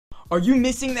Are you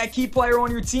missing that key player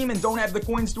on your team and don't have the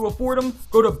coins to afford them?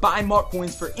 Go to Buy Muck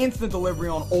Coins for instant delivery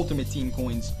on Ultimate Team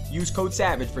coins. Use code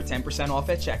SAVAGE for 10% off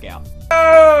at checkout.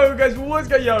 Oh, guys, what's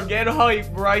going on? Yo, get hype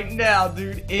right now,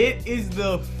 dude. It is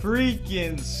the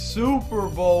freaking Super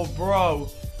Bowl,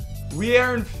 bro. We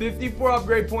earned 54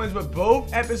 upgrade points with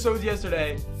both episodes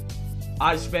yesterday.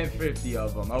 I spent 50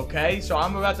 of them, okay? So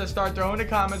I'm about to start throwing the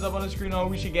comments up on the screen on what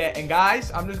we should get. And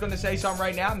guys, I'm just going to say something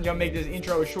right now. I'm going to make this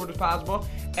intro as short as possible.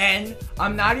 And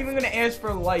I'm not even going to ask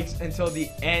for likes until the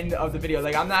end of the video.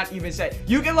 Like, I'm not even saying,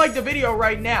 you can like the video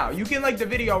right now. You can like the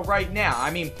video right now. I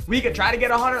mean, we could try to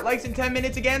get 100 likes in 10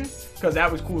 minutes again. Because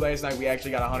that was cool last night. We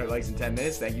actually got 100 likes in 10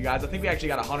 minutes. Thank you guys. I think we actually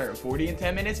got 140 in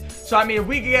 10 minutes. So, I mean, if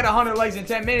we could get 100 likes in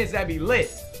 10 minutes, that'd be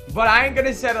lit. But I ain't going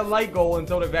to set a like goal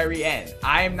until the very end.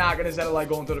 I am not going to set a like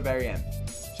goal until the very end.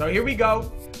 So here we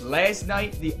go. Last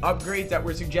night, the upgrades that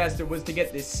were suggested was to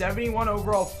get this 71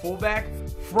 overall fullback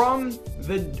from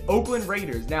the Oakland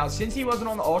Raiders. Now, since he wasn't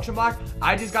on the auction block,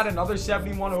 I just got another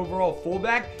 71 overall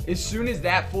fullback. As soon as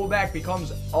that fullback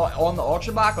becomes on the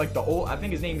auction block, like I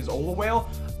think his name is Olawale,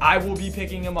 I will be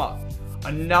picking him up.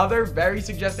 Another very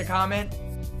suggested comment.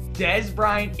 Dez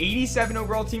Bryant, 87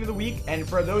 overall team of the week. And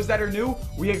for those that are new,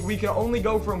 we can only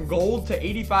go from gold to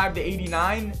 85 to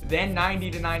 89, then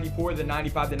 90 to 94, then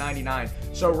 95 to 99.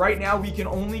 So right now we can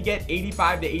only get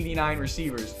 85 to 89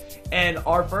 receivers. And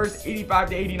our first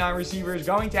 85 to 89 receiver is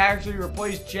going to actually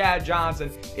replace Chad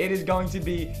Johnson. It is going to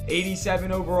be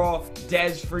 87 overall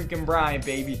Dez freaking Bryant,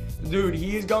 baby. Dude,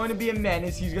 he is going to be a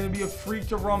menace. He's going to be a freak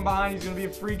to run behind. He's going to be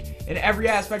a freak in every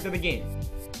aspect of the game.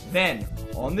 Then,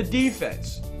 on the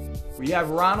defense, we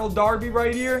have Ronald Darby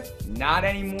right here. Not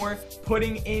anymore.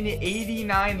 Putting in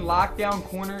 89 lockdown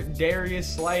corner Darius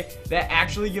Slay. That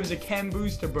actually gives a chem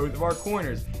boost to both of our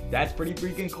corners. That's pretty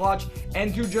freaking clutch.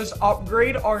 And to just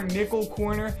upgrade our nickel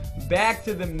corner back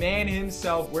to the man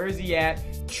himself. Where is he at?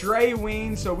 Trey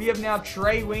Waynes. So we have now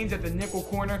Trey Waynes at the nickel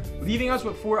corner, leaving us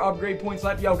with 4 upgrade points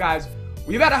left. Yo, guys,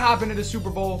 we better hop into the Super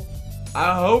Bowl.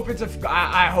 I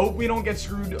hope we don't get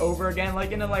screwed over again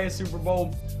like in the last Super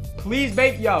Bowl. Please,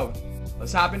 baby, yo.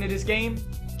 Let's hop into this game.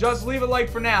 Just leave a like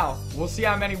for now. We'll see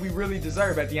how many we really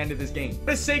deserve at the end of this game.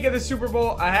 For the sake of the Super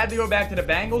Bowl, I had to go back to the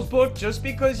Bengals book just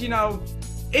because, you know,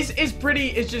 it's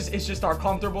just our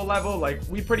comfortable level. Like,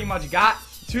 we pretty much got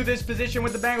to this position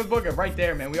with the Bengals book. And right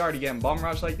there, man, we already getting bum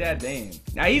rush like that. Damn.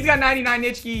 Now, he's got 99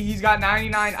 Nitschke. He's got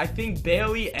 99, I think,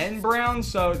 Bailey and Brown.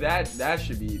 So this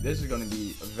is going to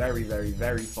be very, very,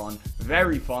 very fun.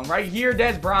 Very fun. Right here,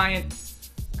 Dez Bryant.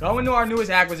 Going to our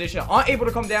newest acquisition. Unable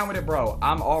to come down with it, bro.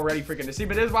 I'm already freaking to see.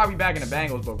 But this is why we back in the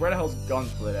Bengals book. Where the hell's Gun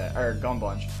Split at? Or Gun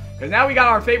Bunch? Because now we got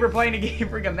our favorite play in the game.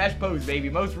 Freaking mesh post, baby.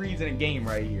 Most reads in a game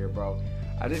right here, bro.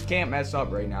 I just can't mess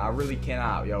up right now. I really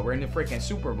cannot. Yo, we're in the freaking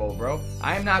Super Bowl, bro.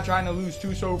 I am not trying to lose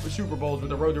 2 Super Bowls with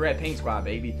the Road to Red Paint Squad,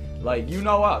 baby. Like, you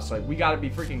know us. Like, we got to be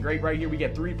freaking great right here. We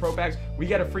get 3 pro packs. We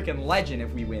get a freaking legend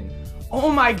if we win.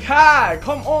 Oh my god.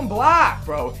 Come on block,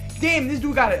 bro. Damn, this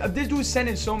dude's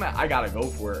sending so many. I got to go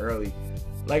for it early.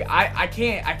 Like, I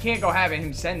can't go having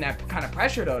him send that kind of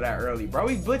pressure, though, that early, bro.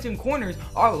 He's blitzing corners.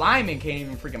 Our lineman can't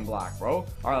even freaking block, bro.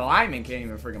 Our lineman can't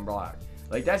even freaking block.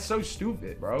 Like, that's so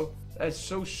stupid, bro. That's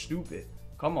so stupid.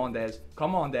 Come on, Dez.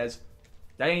 Come on, Dez.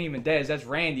 That ain't even Dez. That's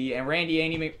Randy. And Randy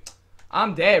ain't even...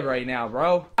 I'm dead right now,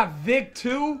 bro. Got Vic,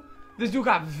 too? This dude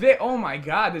got Vic. Oh, my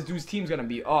God. This dude's team's going to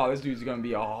be... Oh, this dude's going to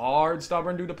be a hard,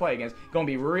 stubborn dude to play against. Going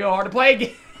to be real hard to play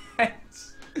against.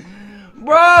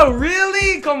 Bro,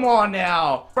 really? Come on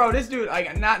now. Bro, this dude,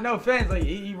 like, no offense, like,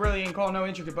 he really ain't calling no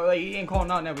intricate, but, like, he ain't calling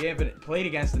nothing that we haven't played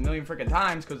against a million freaking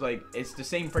times, because, like, it's the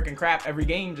same freaking crap every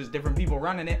game, just different people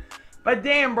running it. But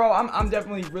damn, bro, I'm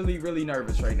definitely really, really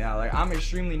nervous right now. Like, I'm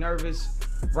extremely nervous.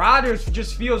 Rodgers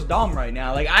just feels dumb right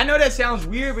now. Like, I know that sounds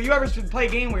weird, but you ever play a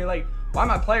game where you're like, why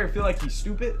my player feel like he's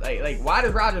stupid? Like why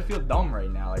does Rodgers feel dumb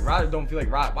right now? Like, Rodgers don't feel like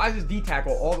Rodgers. Why is his D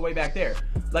tackle all the way back there?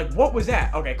 Like, what was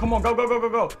that? Okay, come on, go, go, go, go,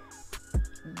 go.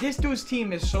 This dude's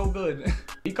team is so good.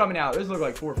 He coming out. This look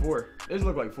like 4-4. This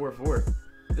look like 4-4.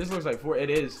 This looks like 4. It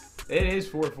is. It is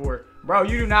 4-4. Bro,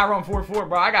 you do not run 4-4,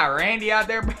 bro. I got Randy out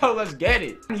there, bro. Let's get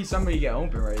it. I need somebody to get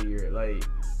open right here. Like,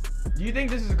 do you think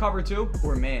this is a cover 2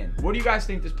 or man? What do you guys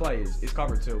think this play is? It's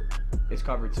cover 2. It's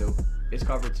cover 2. It's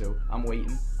cover 2. I'm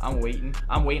waiting. I'm waiting.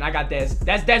 I'm waiting. I got Dez.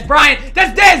 That's Dez Bryant.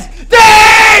 That's Dez.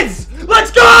 Dez!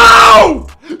 Let's go!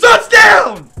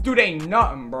 Touchdown! Dude ain't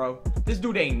nothing, bro. This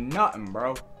dude ain't nothing,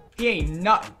 bro. He ain't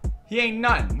nothing. He ain't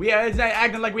nothing. It's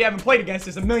acting like we haven't played against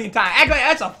this a million times. Acting like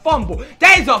that's a fumble.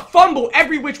 That is a fumble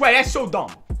every which way. That's so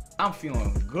dumb. I'm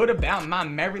feeling good about my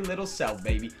merry little self,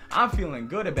 baby. I'm feeling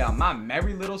good about my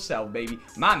merry little self, baby.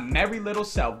 My merry little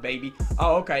self, baby.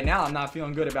 Oh, okay, now I'm not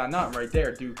feeling good about nothing right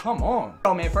there, dude. Come on.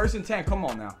 Oh, man, 1st and 10. Come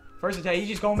on now. 1st and 10. He's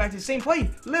just going back to the same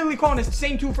play. Literally calling the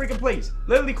same 2 freaking plays.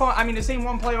 Literally calling, I mean, the same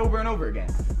 1 play over and over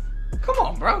again. Come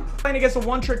on, bro. Playing against a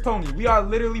 1-trick pony. We are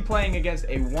literally playing against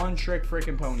a 1-trick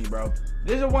freaking pony, bro.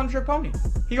 This is a 1-trick pony.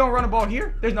 He gonna run a ball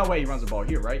here? There's no way he runs the ball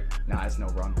here, right? Nah, it's no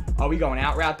run. Oh, we going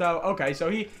out route though? Okay, so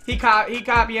he copied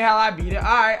how I beat it.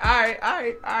 Alright.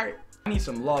 I need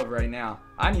some love right now.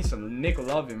 I need some Nick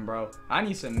loving, bro. I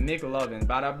need some Nick loving.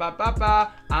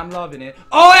 Ba-da-ba-ba-ba. I'm loving it.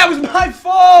 Oh, that was my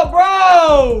fault,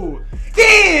 bro!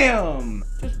 Damn!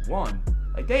 Just one.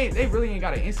 Like, they really ain't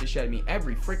gotta insta-shed me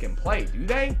every freaking play, do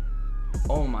they?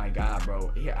 Oh my god,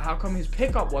 bro. How come his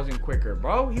pickup wasn't quicker,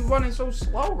 bro? He's running so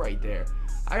slow right there.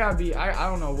 I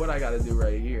don't know what I gotta do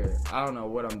right here. I don't know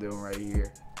what I'm doing right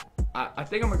here. I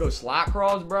think I'm gonna go slot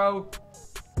cross, bro.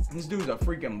 This dude's a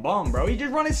freaking bum, bro. He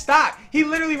just running stock. He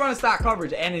literally running stock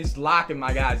coverage and is locking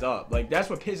my guys up. Like, that's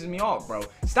what pisses me off, bro.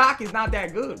 Stock is not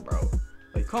that good, bro.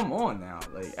 Like, come on now.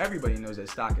 Like, everybody knows that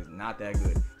stock is not that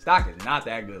good. Stock is not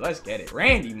that good. Let's get it.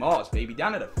 Randy Moss, baby.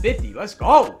 Down to the 50. Let's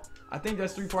go. I think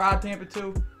that's 3-4 out Tampa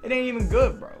too. It ain't even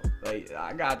good, bro. Like,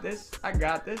 I got this. I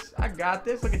got this. I got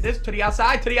this. Look at this. To the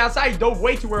outside. To the outside. He dove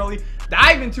way too early.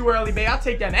 Diving too early, baby. I'll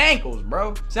take them ankles,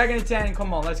 bro. 2nd and 10.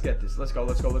 Come on. Let's get this. Let's go.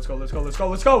 Let's go. Let's go. Let's go. Let's go.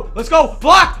 Let's go. Let's go.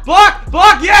 Block. Block.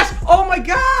 Block. Yes. Oh, my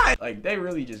God. Like, they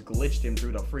really just glitched him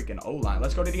through the freaking O-line.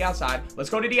 Let's go to the outside. Let's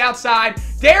go to the outside.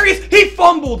 Darius. He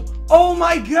fumbled. Oh,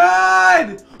 my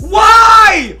God.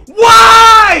 Why?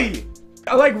 Why?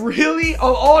 Like, really?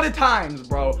 Of all the times,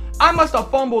 bro, I must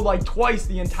have fumbled like twice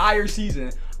the entire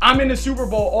season. I'm in the Super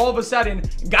Bowl. All of a sudden,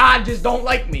 God just don't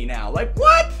like me now. Like,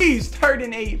 what? Please, 3rd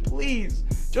and 8, please.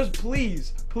 Just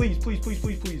please. Please, please, please,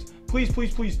 please, please. Please,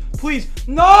 please, please, please.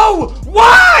 No!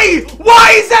 Why?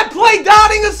 Why is that play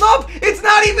dotting us up? It's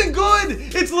not even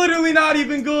good. It's literally not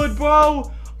even good,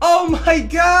 bro. Oh, my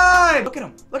God. Look at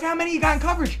him. Look how many he got in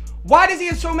coverage. Why does he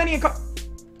have so many in coverage?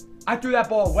 I threw that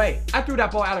ball away. I threw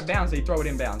that ball out of bounds. They throw it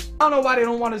in bounds. I don't know why they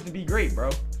don't want us to be great,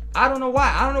 bro. I don't know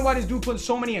why. I don't know why this dude puts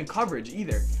so many in coverage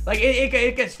either. Like,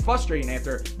 it gets frustrating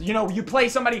after, you know, you play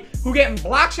somebody who getting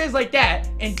block sheds like that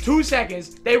in 2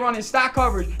 seconds. They run in stock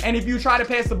coverage. And if you try to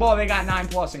pass the ball, they got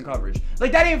 9+ in coverage.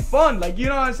 Like, that ain't fun. Like, you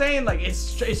know what I'm saying? Like,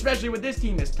 it's, especially with this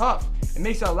team, it's tough. It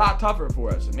makes it a lot tougher for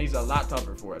us. It makes it a lot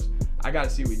tougher for us. I got to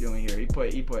see what we're doing here. He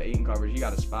put 8 in coverage. He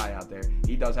got a spy out there.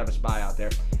 He does have a spy out there.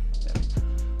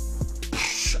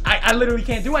 I literally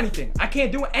can't do anything. I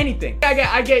can't do anything.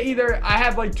 I get either, I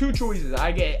have like 2 choices.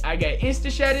 I get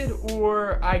insta-shedded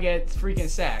or I get freaking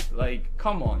sacked. Like,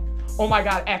 come on. Oh my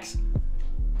God, X.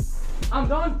 I'm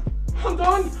done. I'm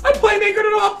done. I playmakered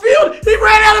him off field. He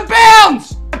ran out of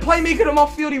bounds. I playmakered him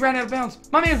off field. He ran out of bounds.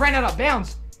 My man ran out of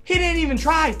bounds. He didn't even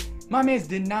try. My man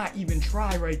did not even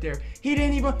try right there. He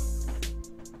didn't even.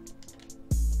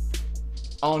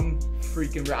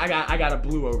 Freaking I got a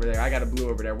blue over there. I got a blue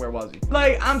over there. Where was he?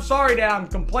 Like, I'm sorry that I'm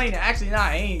complaining. Actually,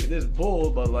 I ain't this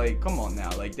bull, but like, come on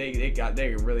now. Like,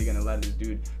 they're really gonna let this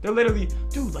dude. They're literally,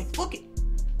 dude, like, look it.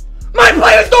 My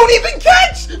players don't even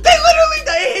catch.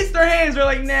 They hit their hands. They're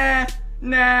like,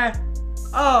 nah.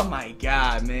 Oh my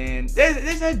God, man. This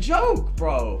is a joke,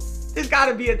 bro. This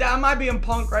gotta be am I being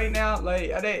punked right now? Like,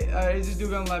 is this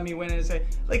dude gonna let me win and say,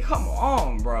 like, come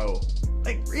on, bro.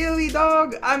 Like, really,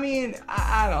 dog? I mean,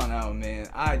 I don't know, man.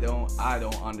 I don't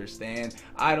understand.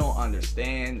 I don't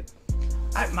understand.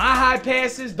 My high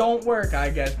passes don't work,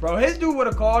 I guess, bro. His dude would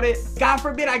have called it. God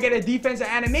forbid I get a defensive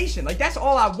animation. Like, that's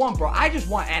all I want, bro. I just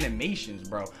want animations,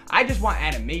 bro. I just want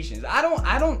animations. I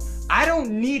don't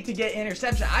need to get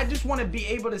interception. I just want to be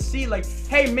able to see, like,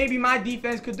 hey, maybe my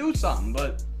defense could do something,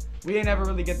 but we ain't never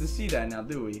really get to see that now,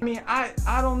 do we? I mean,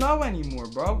 I don't know anymore,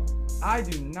 bro. I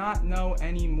do not know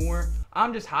anymore.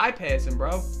 I'm just high passing,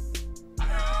 bro.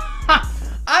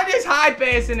 I'm just high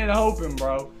passing and hoping,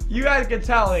 bro. You guys can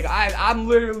tell, like, I'm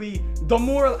literally, the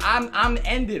more I'm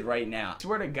ended right now. I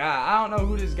swear to God, I don't know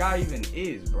who this guy even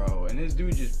is, bro. And this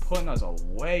dude just putting us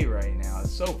away right now.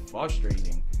 It's so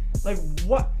frustrating. Like,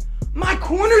 what? My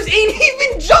corners ain't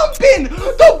even jumping.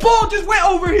 The ball just went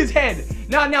over his head.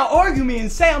 Now argue me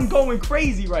and say I'm going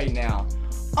crazy right now.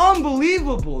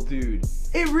 Unbelievable, dude.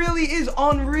 It really is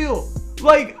unreal.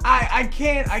 Like, I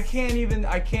can't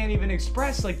even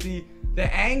express like the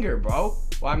anger, bro.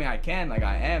 Well, I mean, I can, like,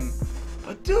 I am.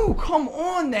 But dude, come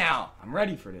on now. I'm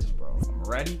ready for this, bro. I'm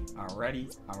ready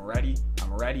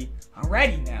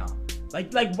now.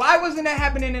 Like why wasn't that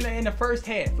happening in the first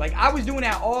half? Like, I was doing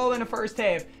that all in the first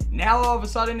half. Now all of a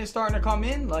sudden it's starting to come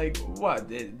in. Like, what?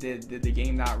 Did the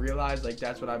game not realize, like,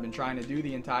 that's what I've been trying to do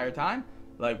the entire time?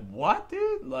 Like, what,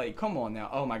 dude? Like, come on now.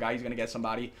 Oh my God, he's gonna get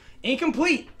somebody.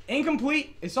 Incomplete.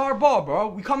 Incomplete. It's our ball, bro.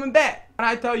 We coming back. And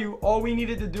I tell you, all we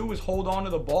needed to do was hold on to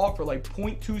the ball for like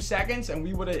 0.2 seconds, and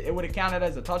it would have counted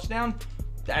as a touchdown.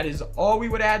 That is all we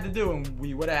would have had to do, and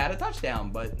we would have had a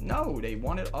touchdown. But no, they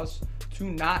wanted us to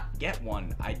not get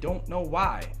one. I don't know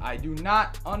why. I do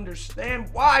not understand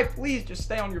why. Please just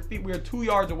stay on your feet. We are 2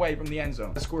 yards away from the end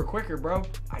zone. Score quicker, bro.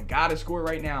 I gotta score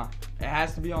right now. It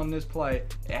has to be on this play.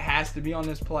 It has to be on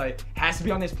this play. It has to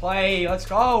be on this play. Let's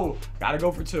go. Gotta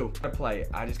go for 2. Gotta play it.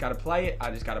 I just gotta play it.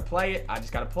 I just gotta play it. I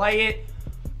just gotta play it.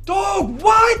 Dog,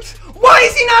 what? Why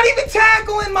is he not even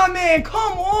tackling my man?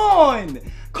 Come on.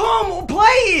 Come on, play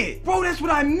it. Bro, that's what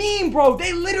I mean, bro.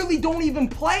 They literally don't even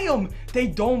play them. They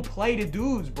don't play the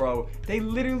dudes, bro. They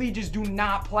literally just do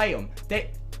not play them.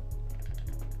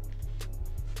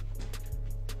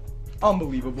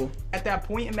 Unbelievable. At that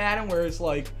point in Madden where it's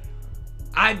like,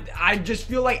 I just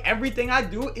feel like everything I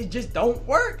do, it just don't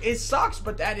work. It sucks,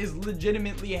 but that is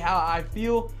legitimately how I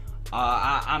feel.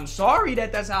 I'm sorry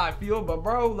that that's how I feel, but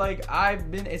bro, like,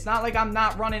 it's not like I'm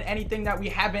not running anything that we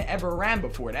haven't ever ran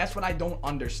before. That's what I don't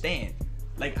understand.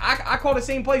 Like, I call the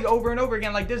same plays over and over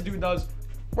again like this dude does.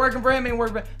 Working for him and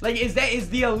working for, like, is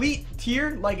the elite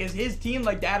tier, like, is his team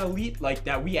like that elite, like,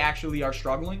 that we actually are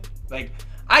struggling? Like,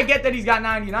 I get that he's got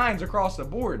 99s across the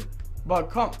board, but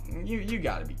come, you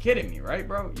gotta be kidding me, right,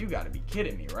 bro? You gotta be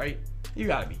kidding me, right? You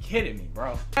gotta be kidding me,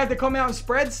 bro. I have to come out and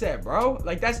spread set, bro.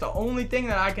 Like, that's the only thing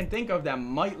that I can think of that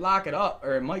might lock it up,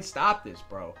 or it might stop this,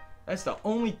 bro. That's the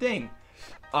only thing.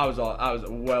 I was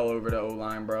well over the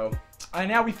O-line, bro. And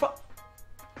now we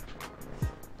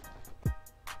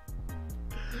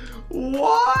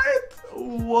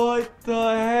What the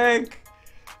heck?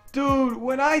 Dude,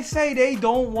 when I say they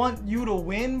don't want you to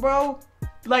win, bro,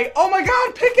 like, oh my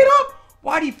God, pick it up.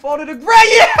 Why'd he fall to the ground?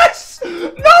 Yes!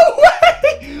 No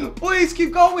way! Please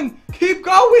keep going. Keep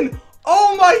going.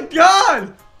 Oh my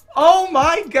God. Oh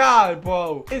my God,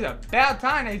 bro. It's about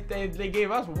time they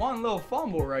gave us one little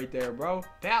fumble right there, bro.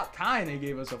 About time they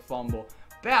gave us a fumble.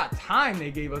 About time they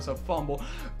gave us a fumble.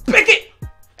 Pick it!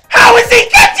 How is he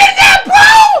catching that,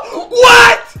 bro?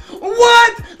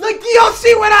 What? Like, y'all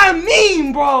see what I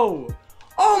mean, bro?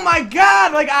 Oh my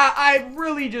God, like, I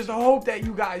really just hope that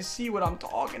you guys see what I'm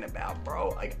talking about, bro.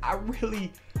 Like, I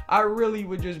really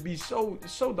would just be so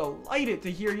delighted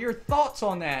to hear your thoughts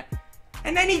on that.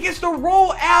 And then he gets to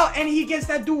roll out and he gets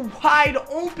that dude wide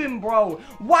open, bro.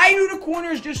 Why do the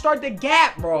corners just start to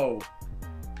gap, bro?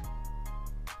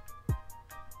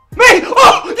 Man,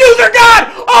 oh, user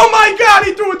God! Oh my God,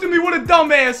 he threw it to me, what a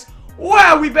dumbass.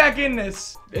 Wow, we back in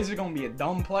this. This is gonna be a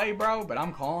dumb play, bro, but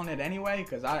I'm calling it anyway,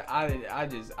 because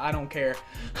I don't care.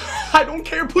 I don't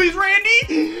care, please,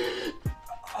 Randy.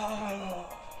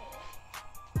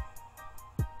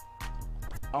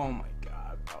 Oh my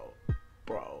God,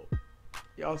 bro.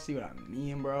 Y'all see what I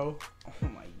mean, bro? Oh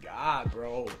my God,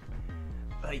 bro.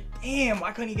 Like, damn,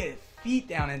 why couldn't he get his feet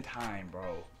down in time,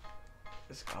 bro?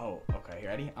 Let's go. Okay,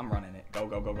 ready? I'm running it. Go,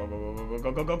 go, go, go, go, go,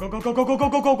 go, go, go, go, go, go, go, go, go,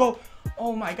 go, go, go.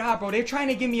 Oh my God, bro. They're trying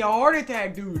to give me a heart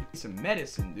attack, dude. I need some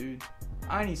medicine, dude.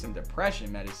 I need some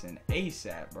depression medicine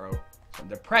ASAP, bro. Some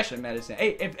depression medicine.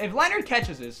 Hey, if Leonard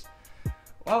catches this,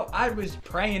 well, I was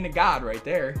praying to God right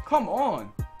there. Come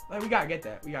on. Like, we gotta get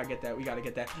that. We gotta get that. We gotta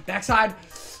get that. Backside.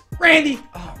 Randy.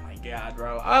 Oh my God,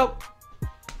 bro. Oh.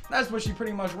 That's what she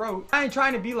pretty much wrote. I ain't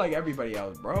trying to be like everybody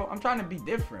else, bro. I'm trying to be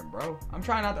different, bro. I'm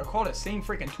trying not to call the same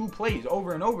freaking 2 plays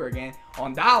over and over again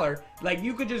on dollar. Like,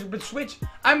 you could just switch.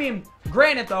 I mean,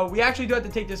 granted, though, we actually do have to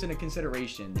take this into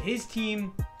consideration. His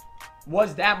team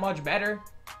was that much better.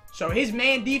 So his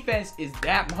man defense is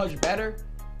that much better.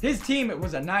 His team, it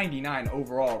was a 99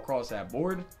 overall across that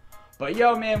board. But,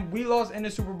 yo, man, we lost in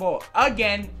the Super Bowl.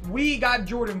 Again, we got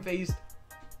Jordan faced.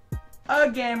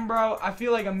 Again, bro, I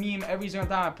feel like a meme every single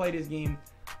time I play this game.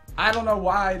 I don't know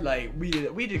why, like, we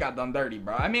just got done dirty,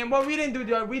 bro. I mean, well, we didn't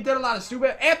do, we did a lot of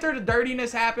stupid. After the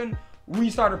dirtiness happened, we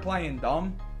started playing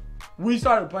dumb. We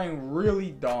started playing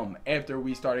really dumb after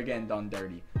we started getting done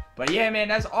dirty. But yeah, man,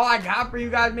 that's all I got for you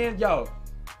guys, man. Yo,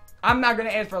 I'm not gonna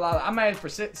ask for a lot. I'm gonna ask for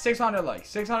 600 likes.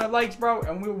 600 likes, bro,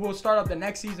 and we'll start up the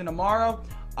next season tomorrow.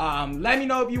 Let me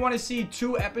know if you want to see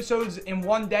 2 episodes in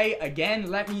one day. Again,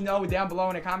 let me know down below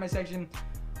in the comment section.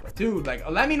 But dude, like,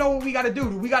 let me know what we got to do.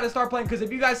 We got to start playing, because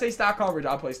if you guys say stock coverage,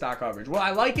 I'll play stock coverage. Will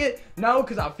I like it? No,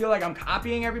 because I feel like I'm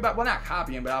copying everybody. Well, not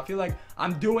copying, but I feel like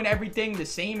I'm doing everything the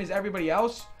same as everybody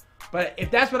else. But if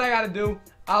that's what I got to do,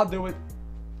 I'll do it.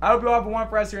 I hope you all have a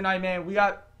wonderful rest of your night, man. We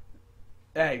got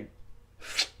Hey.